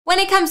When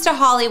it comes to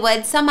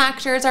Hollywood, some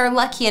actors are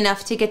lucky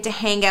enough to get to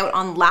hang out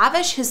on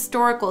lavish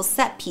historical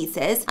set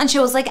pieces on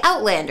shows like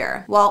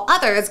Outlander, while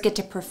others get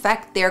to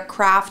perfect their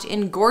craft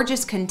in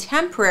gorgeous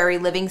contemporary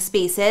living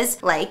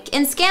spaces like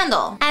in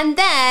Scandal. And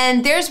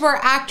then there's where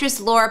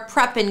actress Laura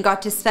Prepon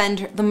got to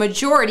spend the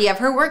majority of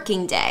her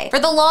working day. For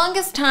the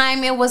longest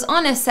time, it was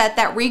on a set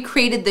that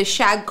recreated the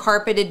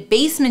shag-carpeted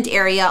basement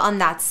area on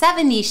That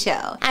 70s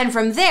Show. And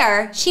from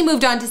there, she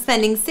moved on to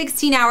spending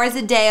 16 hours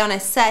a day on a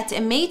set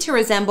made to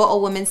resemble a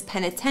women's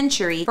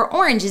penitentiary for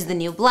Orange is the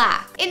New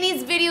Black. In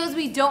these videos,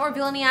 we don't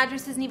reveal any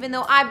addresses, and even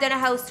though I've done a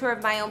house tour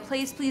of my own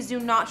place, please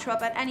do not show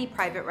up at any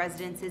private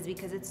residences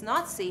because it's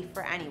not safe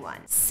for anyone.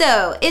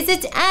 So, is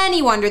it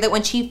any wonder that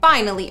when she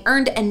finally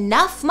earned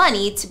enough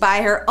money to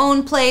buy her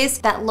own place,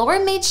 that Laura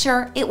made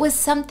sure it was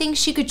something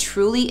she could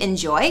truly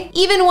enjoy?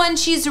 Even when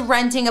she's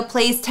renting a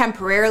place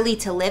temporarily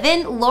to live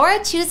in,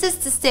 Laura chooses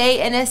to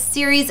stay in a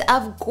series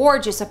of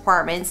gorgeous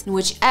apartments in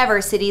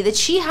whichever city that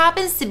she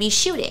happens to be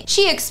shooting.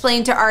 She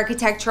explained to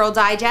Architectural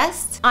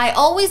Digest, "I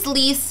always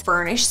lease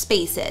furnished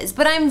spaces,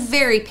 but I'm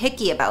very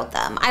picky about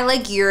them. I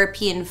like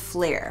European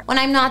flair. When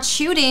I'm not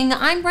shooting,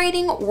 I'm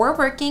writing or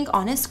working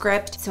on a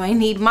script, so I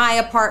need my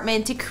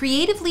apartment to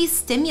creatively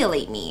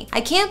stimulate me. I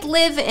can't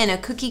live in a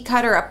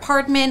cookie-cutter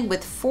apartment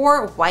with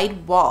 4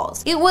 white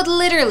walls. It would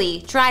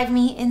literally drive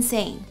me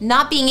insane."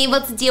 Not being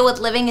able to deal with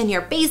living in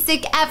your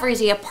basic,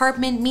 everyday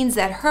apartment means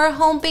that her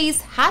home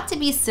base had to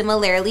be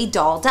similarly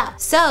dolled up.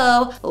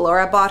 So,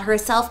 Laura bought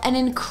herself an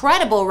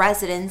incredible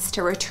residence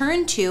to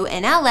return to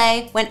in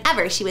LA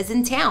whenever she was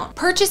in town.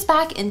 Purchased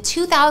back in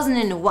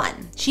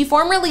 2001, she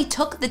formerly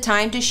took the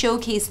time to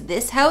showcase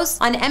this house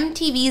on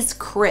MTV's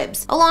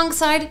Cribs,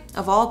 alongside,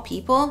 of all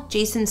people,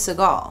 Jason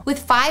Segel. With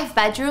 5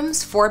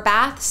 bedrooms, 4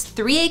 baths,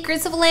 3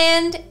 acres of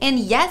land, and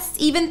yes,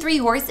 even 3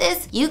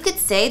 horses, you could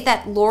say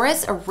that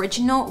Laura's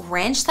original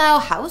ranch-style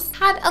house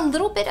had a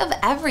little bit of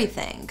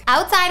everything.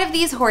 Outside of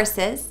these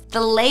horses,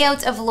 the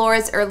layout of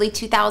Laura's early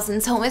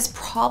 2000s home is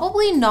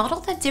probably not all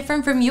that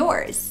different from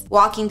yours.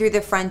 Walking through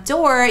the front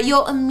door,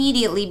 you'll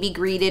immediately be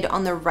greeted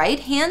on the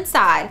right-hand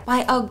side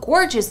by a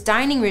gorgeous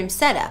dining room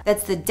setup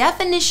that's the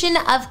definition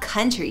of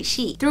country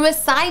chic. Through a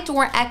side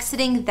door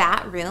exiting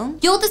that room,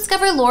 you'll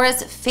discover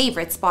Laura's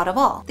favorite spot of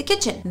all, the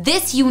kitchen.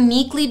 This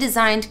uniquely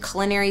designed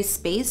culinary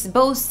space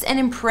boasts an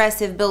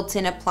impressive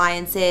built-in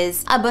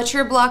appliances, a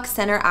butcher block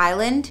center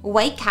island,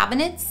 white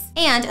cabinets,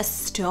 and a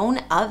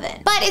stone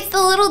oven. But it's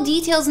the little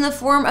details in the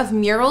form of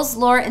murals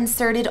Laura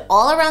inserted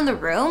all around the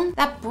room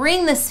that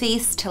bring the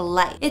space to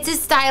life. It's a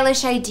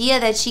stylish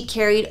idea that she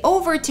carried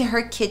over to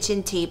her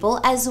kitchen table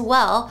as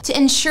well to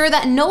ensure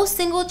that no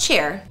single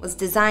chair was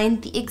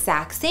designed the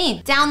exact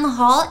same. Down the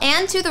hall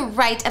and to the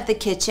right of the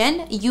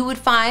kitchen, you would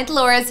find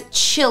Laura's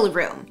chill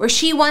room, where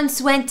she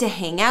once went to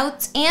hang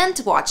out and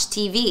watch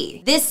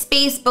TV. This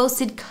space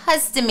boasted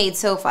custom-made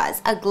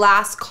sofas, a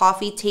glass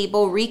coffee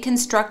table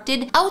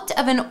reconstructed out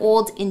of an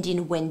old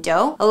Indian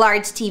window, a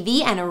large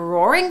TV, and a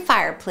roaring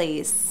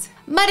fireplace.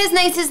 But as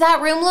nice as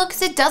that room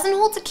looks, it doesn't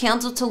hold a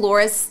candle to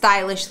Laura's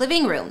stylish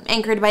living room,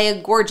 anchored by a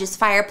gorgeous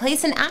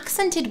fireplace and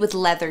accented with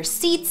leather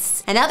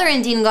seats, another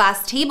Indian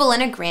glass table,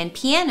 and a grand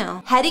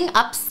piano. Heading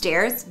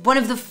upstairs, one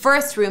of the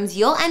first rooms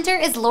you'll enter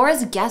is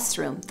Laura's guest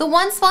room. The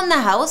one spot in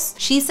the house,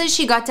 she says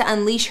she got to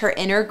unleash her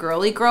inner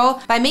girly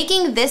girl by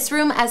making this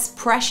room as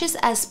precious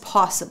as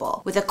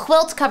possible, with a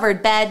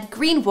quilt-covered bed,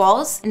 green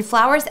walls, and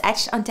flowers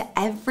etched onto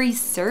every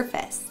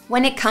surface.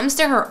 When it comes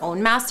to her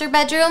own master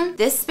bedroom,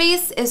 this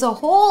space is a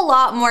whole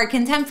lot more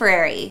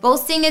contemporary.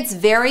 Boasting its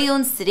very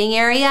own sitting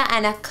area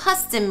and a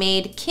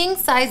custom-made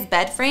king-size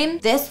bed frame,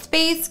 this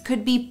space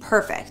could be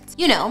perfect.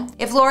 You know,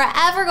 if Laura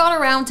ever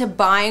got around to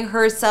buying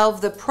herself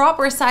the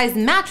proper size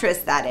mattress,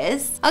 that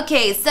is.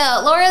 Okay,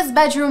 so Laura's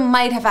bedroom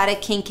might have had a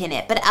kink in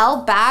it, but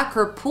out back,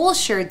 her pool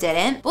sure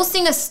didn't.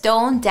 Boasting a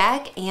stone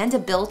deck and a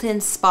built-in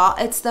spa,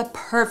 it's the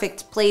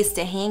perfect place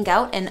to hang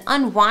out and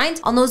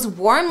unwind on those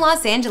warm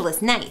Los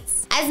Angeles nights.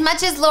 As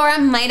much as Laura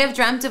might have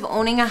dreamt of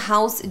owning a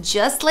house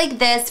just like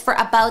this for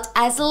about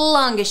as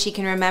long as she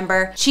can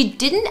remember, she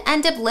didn't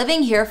end up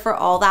living here for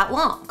all that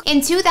long. In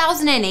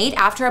 2008,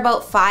 after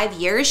about 5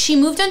 years, she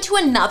moved on to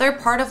another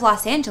part of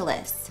Los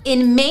Angeles.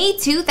 In May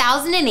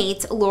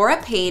 2008,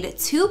 Laura paid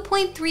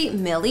 $2.3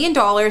 million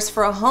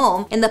for a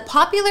home in the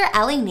popular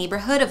LA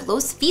neighborhood of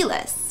Los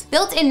Feliz.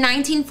 Built in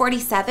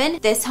 1947,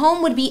 this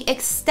home would be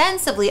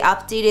extensively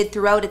updated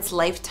throughout its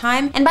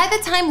lifetime, and by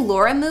the time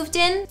Laura moved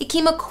in, it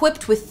came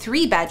equipped with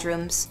 3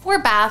 bedrooms, 4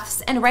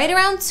 baths, and right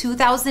around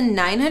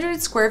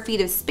 2,900 square feet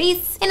of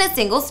space in a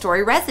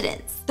single-story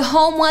residence. The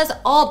home was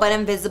all but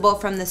invisible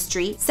from the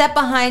street, set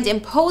behind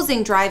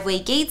imposing driveway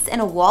gates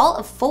and a wall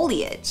of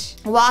foliage.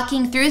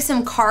 Walking through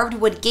some carved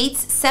wood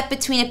gates set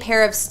between a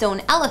pair of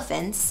stone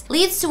elephants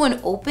leads to an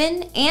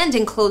open and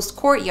enclosed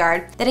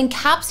courtyard that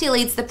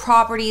encapsulates the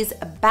property's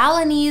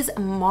Balinese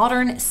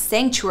modern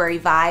sanctuary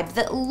vibe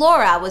that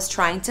Laura was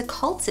trying to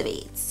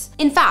cultivate.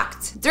 In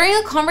fact, during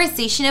a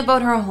conversation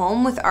about her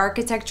home with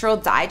Architectural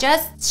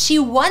Digest, she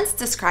once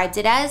described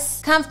it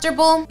as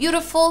comfortable,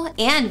 beautiful,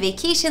 and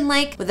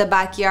vacation-like, with a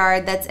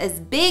backyard that's as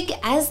big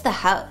as the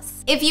house.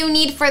 space. If you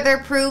need further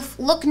proof,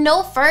 look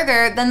no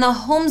further than the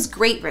home's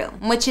great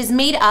room, which is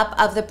made up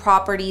of the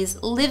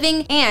property's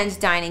living and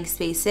dining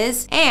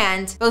spaces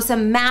and boasts a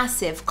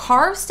massive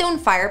carved stone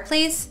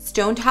fireplace,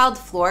 stone-tiled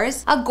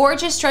floors, a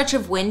gorgeous stretch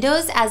of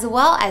windows, as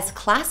well as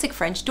classic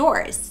French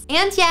doors.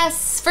 And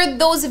yes, for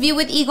those of you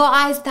with eagle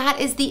eyes, that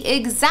is the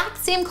exact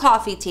same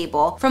coffee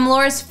table from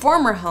Laura's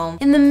former home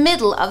in the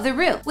middle of the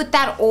room, with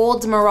that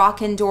old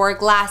Moroccan door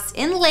glass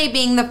inlay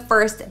being the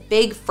first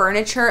big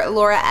furniture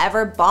Laura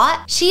ever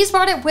bought. She's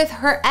brought it with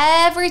her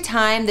every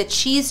time that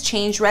she's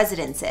changed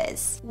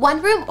residences.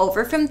 One room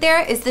over from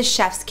there is the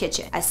chef's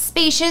kitchen, a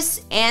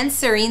spacious and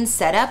serene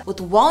setup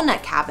with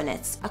walnut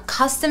cabinets, a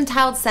custom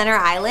tiled center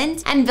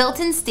island, and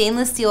built-in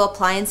stainless steel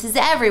appliances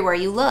everywhere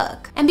you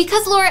look. And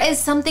because Laura is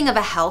something of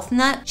a health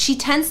nut, she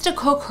tends to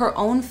cook her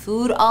own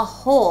food a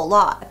whole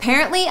lot.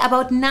 Apparently,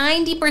 about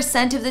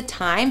 90% of the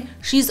time,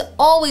 she's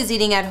always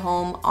eating at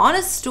home on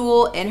a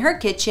stool in her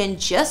kitchen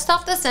just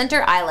off the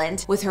center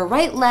island with her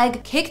right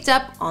leg kicked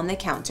up on the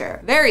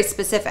counter. Very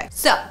specific.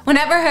 So,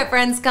 whenever her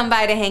friends come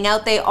by to hang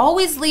out, they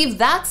always leave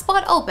that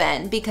spot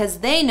open because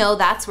they know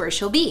that's where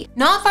she'll be.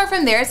 Not far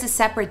from there is a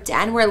separate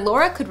den where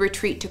Laura could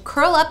retreat to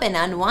curl up and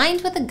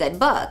unwind with a good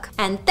book.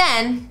 And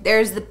then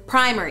there's the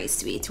primary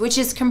suite, which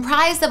is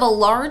comprised of a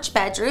large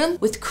bedroom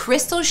with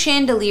crystal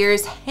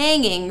chandeliers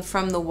hanging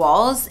from the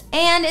walls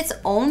and its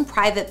own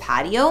private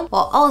patio,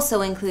 while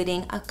also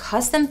including a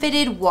custom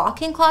fitted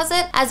walk-in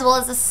closet as well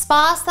as a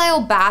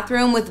spa-style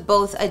bathroom with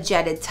both a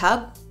jetted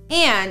tub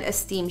and a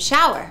steam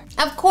shower.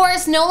 Of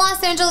course, no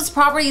Los Angeles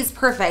property is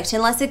perfect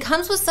unless it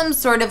comes with some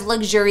sort of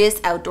luxurious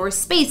outdoor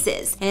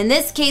spaces. And in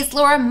this case,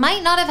 Laura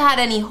might not have had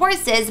any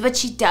horses, but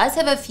she does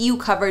have a few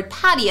covered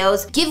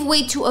patios give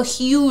way to a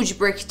huge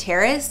brick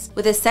terrace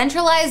with a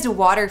centralized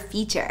water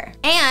feature.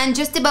 And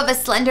just above a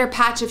slender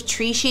patch of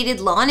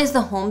tree-shaded lawn is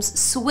the home's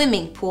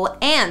swimming pool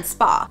and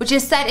spa, which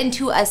is set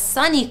into a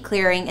sunny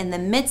clearing in the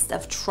midst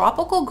of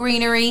tropical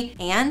greenery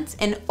and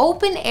an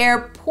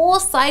open-air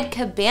poolside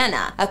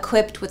cabana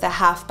equipped with a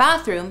half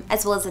bathroom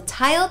as well as a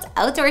tiled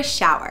outdoor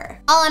shower.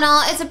 All in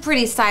all, it's a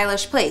pretty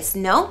stylish place,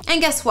 no? And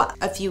guess what?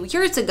 A few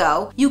years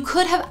ago, you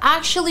could have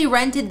actually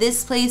rented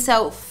this place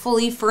out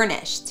fully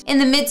furnished. In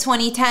the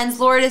mid-2010s,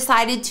 Laura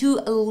decided to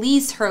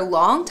lease her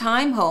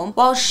longtime home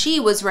while she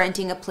was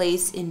renting a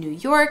place in New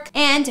York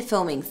and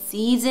filming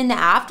season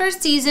after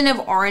season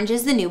of Orange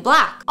is the New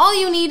Black. All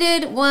you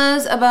needed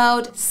was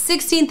about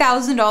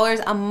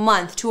 $16,000 a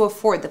month to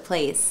afford the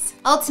place.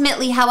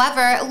 Ultimately,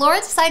 however, Laura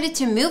decided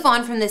to move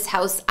on from this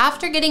house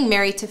after getting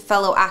married to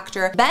fellow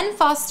actor Ben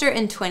Foster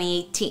in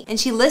 2018, and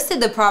she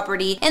listed the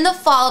property in the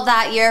fall of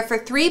that year for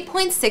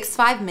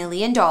 $3.65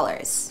 million.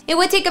 It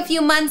would take a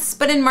few months,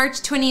 but in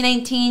March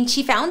 2019,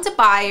 she found a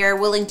buyer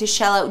willing to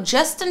shell out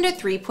just under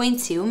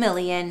 $3.2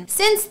 million.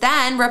 Since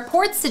then,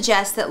 reports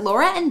suggest that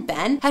Laura and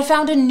Ben had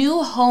found a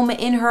new home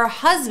in her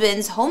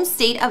husband's home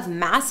state of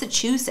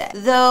Massachusetts,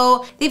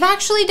 though they've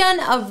actually done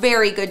a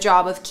very good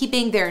job of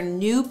keeping their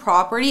new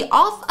property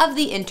off of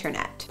the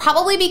internet.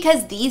 Probably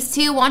because these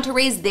two want to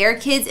raise their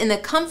kids in the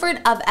comfort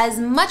of as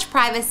much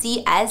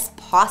privacy as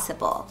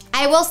possible.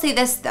 I will say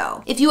this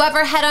though, if you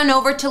ever head on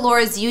over to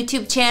Laura's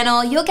YouTube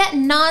channel, you'll get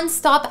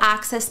non-stop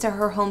access to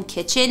her home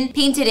kitchen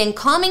painted in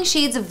calming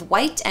shades of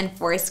white and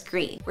forest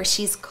green, where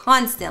she's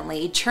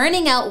constantly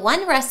churning out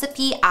one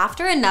recipe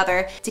after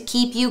another to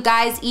keep you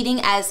guys eating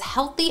as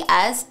healthy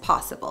as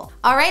possible.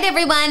 All right,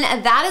 everyone,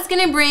 that is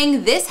gonna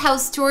bring this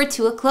house tour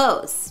to a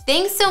close.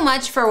 Thanks so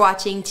much for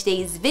watching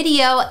today's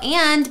video,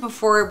 and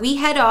before we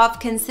head off,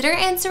 consider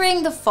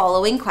answering the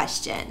following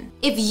question.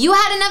 If you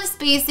had enough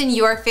space in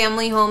your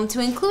family home to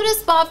include a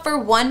spot for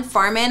one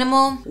farm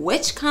animal,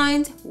 which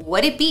kind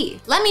would it be?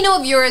 Let me know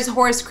if you're as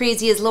horse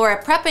crazy as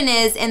Laura Prepon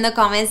is in the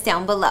comments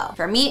down below.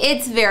 For me,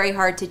 it's very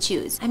hard to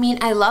choose. I mean,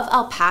 I love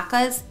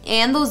alpacas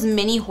and those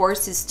mini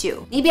horses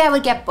too. Maybe I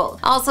would get both.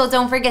 Also,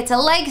 don't forget to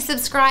like,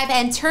 subscribe,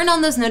 and turn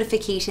on those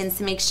notifications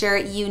to make sure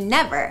you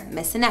never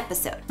miss an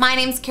episode. My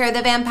name's Kara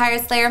the Vampire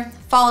Slayer.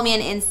 Follow me on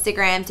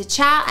Instagram to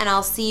chat, and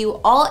I'll see you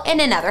all in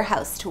another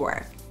house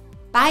tour.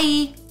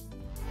 Bye!